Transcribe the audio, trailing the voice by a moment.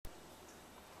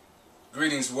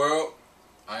Greetings world,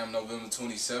 I am November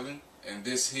 27 and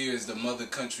this here is the Mother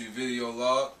Country video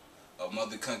log.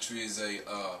 Mother Country is a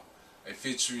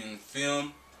featuring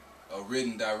film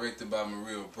written and directed by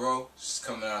Maria Bro. She's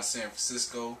coming out of San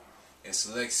Francisco. In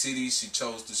select cities she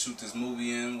chose to shoot this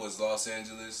movie in was Los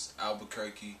Angeles,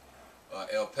 Albuquerque,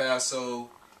 El Paso,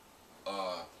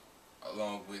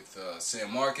 along with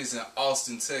San Marcos and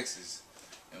Austin, Texas.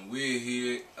 And we're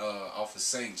here off of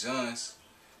St. John's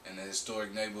in the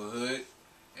historic neighborhood,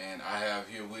 and I have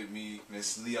here with me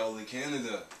Miss Log-Leola,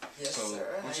 Canada. Yes, so,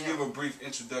 sir. Why don't you give a brief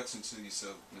introduction to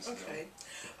yourself, Miss Okay.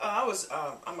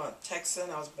 I'm a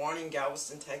Texan. I was born in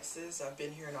Galveston, Texas. I've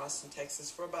been here in Austin, Texas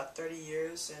for about 30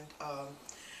 years, and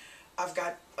I've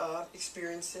got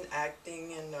experience in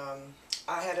acting, and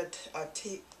I had a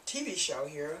TV show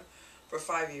here for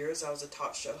 5 years. I was a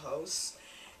talk show host,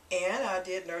 and I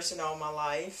did nursing all my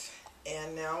life,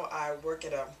 and now I work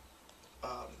at a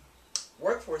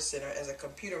workforce center as a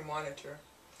computer monitor.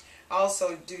 I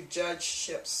also do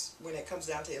judgeships when it comes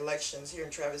down to elections here in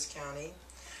Travis County.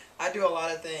 I do a lot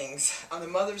of things. I'm the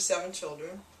mother of 7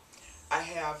 children. I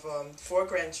have 4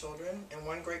 grandchildren and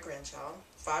 1 great-grandchild,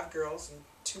 5 girls and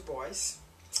 2 boys.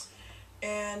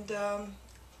 And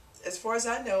as far as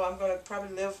I know, I'm going to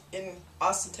probably live in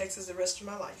Austin, Texas the rest of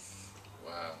my life.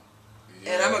 Wow.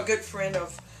 Yeah. And I'm a good friend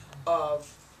of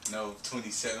No,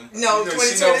 27. No, 27.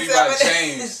 She know me by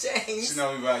James. James. She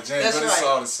know me by James, That's but right. it's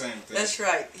all the same thing. That's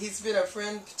right. He's been a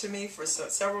friend to me for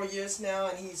several years now,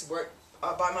 and he's worked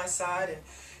by my side, and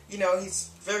you know, he's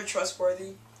very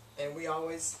trustworthy, and we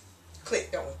always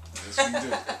click, don't we? Yes, we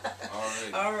do. All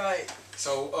right. All right.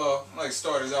 So, like,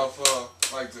 start us off,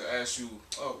 I'd like to ask you,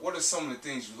 what are some of the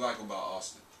things you like about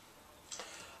Austin?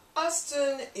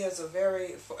 Austin is a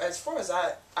very, as far as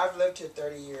I've lived here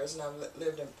 30 years, and I've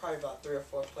lived in probably about 3 or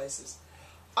 4 places.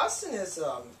 Austin is,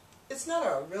 it's not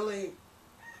a really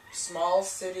small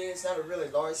city, it's not a really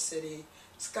large city.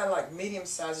 It's kind of like medium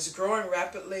size. It's growing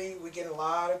rapidly. We get a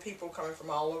lot of people coming from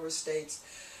all over states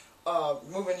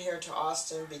moving here to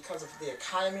Austin because of the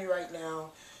economy right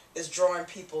now is drawing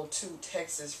people to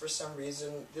Texas for some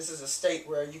reason. This is a state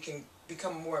where you can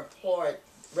become more employed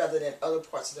rather than other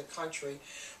parts of the country.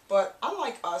 But I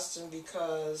like Austin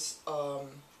because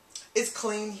it's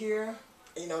clean here.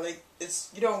 You know,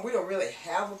 we don't really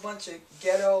have a bunch of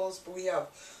ghettos, but we have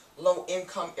low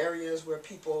income areas where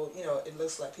people, you know, it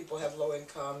looks like people have low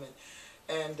income,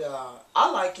 and I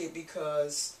like it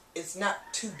because it's not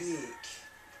too big.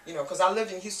 You know, because I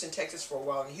lived in Houston, Texas for a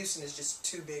while, and Houston is just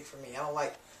too big for me. I don't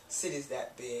like cities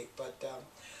that big. But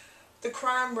the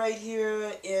crime rate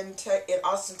here in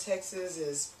Austin, Texas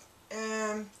is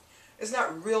it's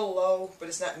not real low, but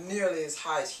it's not nearly as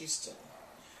high as Houston.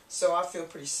 So I feel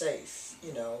pretty safe,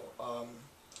 you know.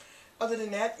 Other than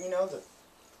that, you know,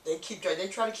 they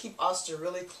try to keep Austin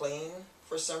really clean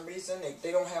for some reason.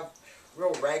 They don't have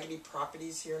real raggedy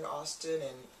properties here in Austin,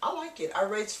 and I like it. I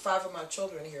raised 5 of my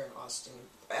children here in Austin.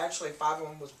 Actually, 5 of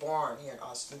them was born here in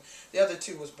Austin. The other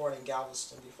 2 was born in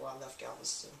Galveston before I left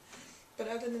Galveston. But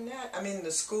other than that, I mean,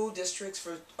 the school districts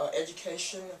for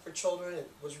education for children, it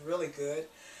was really good.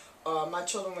 My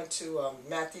children went to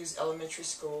Matthews Elementary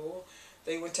School.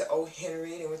 They went to O.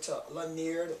 Henry. They went to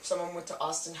Lanier. Some of them went to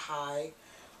Austin High.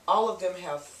 All of them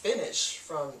have finished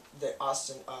from the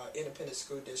Austin Independent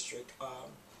School District.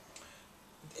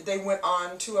 They went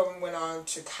on, 2 of them went on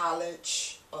to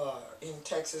college in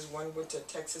Texas. One went to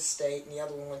Texas State, and the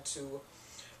other one went to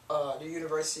the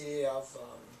University of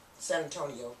San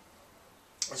Antonio.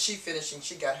 And she finished, and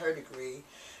she got her degree.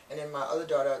 And then my other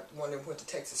daughter, one that went to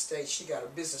Texas State, she got a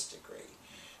business degree.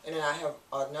 And then I have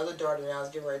another daughter now is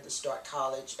getting ready to start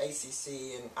college,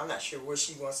 ACC, and I'm not sure what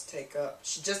she wants to take up.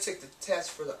 She just took the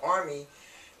test for the Army,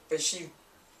 but she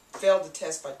failed the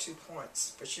test by 2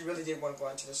 points. But she really did want to go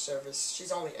into the service.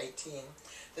 She's only 18.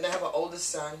 Then I have an oldest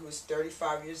son who is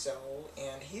 35 years old,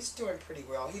 and he's doing pretty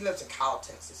well. He lives in Kyle,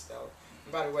 Texas, though.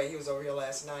 And by the way, he was over here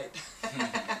last night.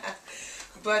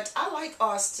 But I like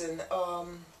Austin.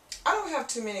 I don't have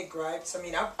too many gripes. I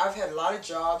mean, I've had a lot of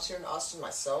jobs here in Austin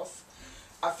myself.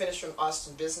 I finished from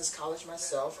Austin Business College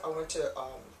myself. I went to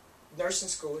nursing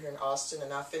school here in Austin,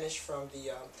 and I finished from the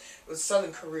it was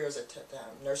Southern Careers at the time,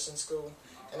 nursing school,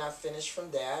 and I finished from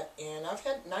that. And I've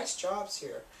had nice jobs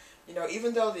here. You know,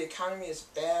 even though the economy is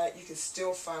bad, you can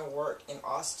still find work in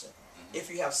Austin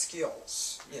if you have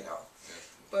skills. You know,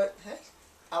 but hey,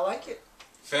 I like it.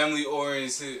 Family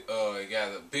oriented. It got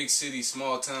a big city,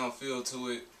 small town feel to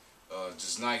it.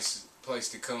 Just nice place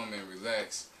to come and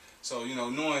relax. So, you know,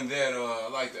 knowing that,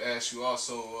 I'd like to ask you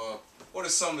also, what are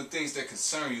some of the things that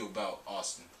concern you about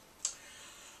Austin?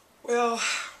 Well,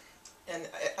 and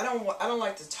I don't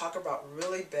like to talk about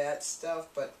really bad stuff,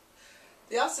 but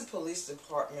The Austin Police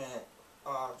Department,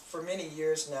 for many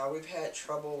years now, we've had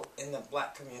trouble in the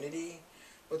black community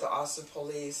with the Austin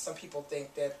Police. Some people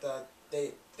think that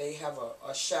they have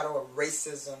a shadow of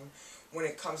racism when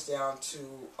it comes down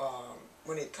to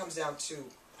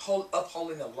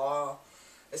upholding the law.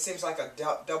 It seems like a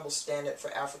double standard for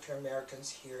African Americans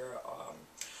here.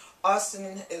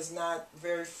 Austin is not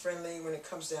very friendly when it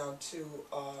comes down to,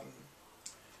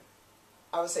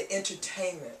 I would say,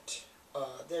 entertainment.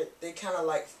 They kind of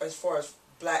like, as far as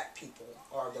black people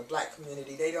or the black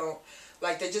community, they don't,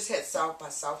 like, they just had South by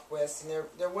Southwest, and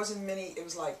there wasn't many. It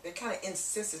was like they're kind of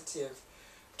insensitive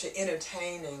to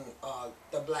entertaining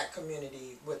the black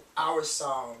community with our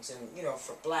songs, and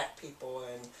for black people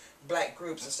and black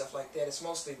groups and stuff like that. It's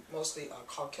mostly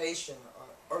Caucasian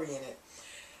oriented.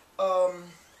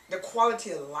 The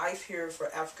quality of life here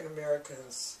for African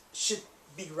Americans should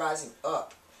be rising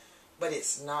up, but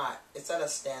it's not. It's at a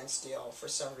standstill for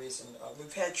some reason.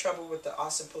 We've had trouble with the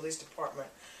Austin Police Department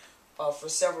for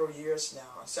several years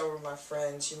now. Several of my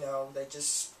friends,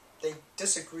 they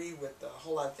disagree with a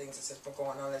whole lot of things that's been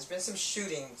going on. There's been some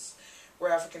shootings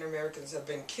where African Americans have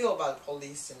been killed by the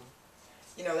police, and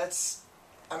it's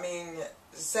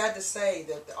sad to say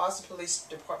that the Austin Police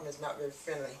Department is not very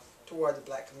friendly toward the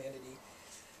black community.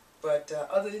 But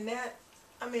other than that,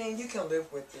 you can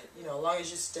live with it, as long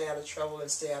as you stay out of trouble and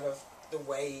stay out of the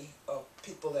way of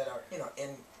people that are,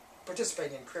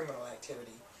 participating in criminal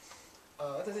activity.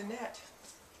 Other than that,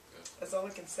 that's all I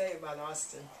can say about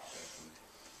Austin.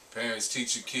 Parents,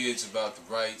 teach your kids about the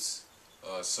rights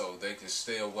so they can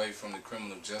stay away from the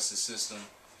criminal justice system.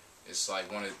 It's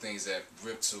like one of the things that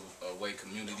rips away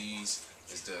communities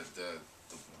is the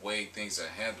way things are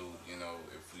handled.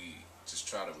 If we just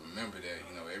try to remember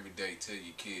that, every day, tell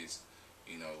your kids,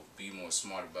 be more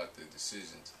smart about their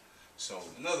decisions. So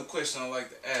another question I'd like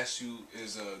to ask you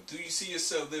is, do you see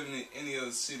yourself living in any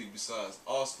other city besides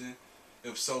Austin?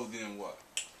 If so, then what?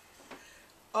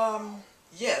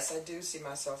 Yes, I do see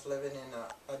myself living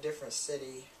in a different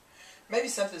city. Maybe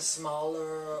something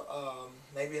smaller,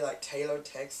 maybe like Taylor,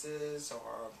 Texas,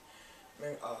 or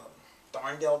maybe,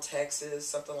 Darndale, Texas,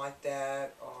 something like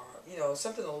that, or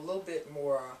something a little bit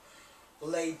more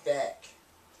laid back.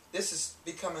 This is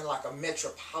becoming like a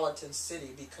metropolitan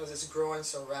city because it's growing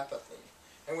so rapidly,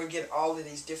 and we get all of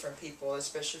these different people,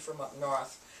 especially from up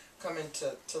north, coming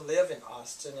to live in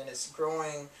Austin, and it's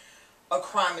growing.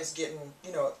 Crime is getting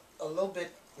a little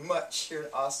bit much here in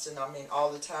Austin.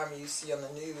 All the time you see on the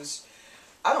news.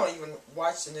 I don't even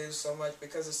watch the news so much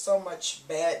because there's so much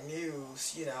bad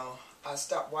news. I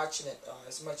stopped watching it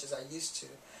as much as I used to,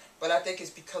 but I think it's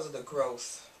because of the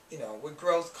growth. With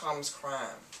growth comes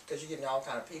crime, because you're getting all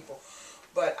kind of people.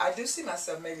 But I do see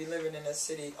myself maybe living in a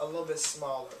city a little bit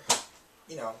smaller,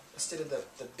 instead of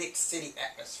the big city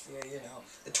atmosphere,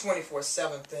 the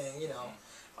 24/7 thing,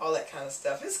 all that kind of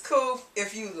stuff. It's cool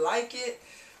if you like it,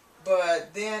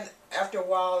 but then after a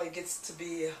while it gets to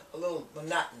be a little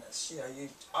monotonous. You're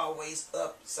always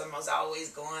up, something's always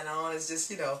going on. It's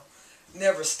just,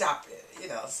 never stop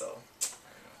it, so.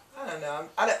 I don't know.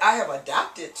 I have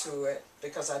adapted to it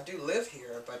because I do live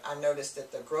here, but I noticed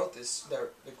that the growth is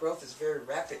very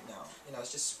rapid now.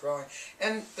 It's just growing,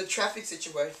 and the traffic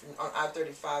situation on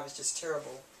I-35 is just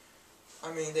terrible.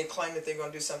 They claim that they're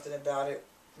going to do something about it.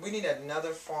 We need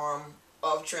another form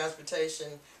of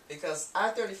transportation because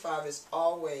I-35 is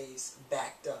always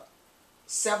backed up.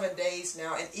 7 days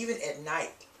now, and even at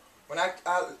night. When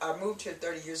I moved here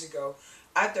 30 years ago,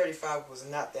 I-35 was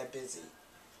not that busy.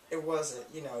 It wasn't,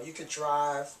 you could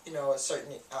drive, at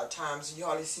certain times, you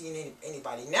hardly see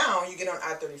anybody. Now, you get on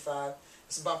I-35,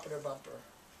 it's bumper to bumper.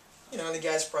 And the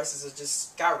gas prices are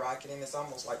just skyrocketing. It's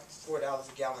almost like $4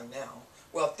 a gallon now.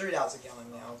 Well, $3 a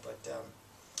gallon now. But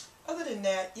other than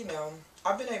that,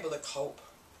 I've been able to cope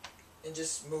and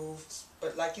just move.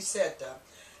 But like you said,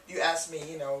 you asked me,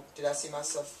 did I see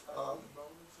myself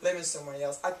living somewhere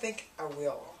else? I think I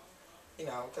will.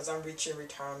 Because I'm reaching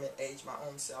retirement age, my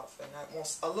own self, and I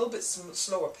want a little bit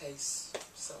slower pace.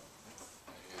 So.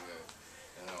 I hear that.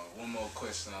 And one more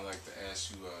question I'd like to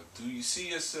ask you: do you see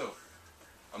yourself?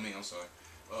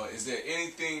 Is there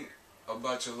anything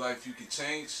about your life you could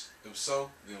change? If so,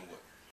 then what?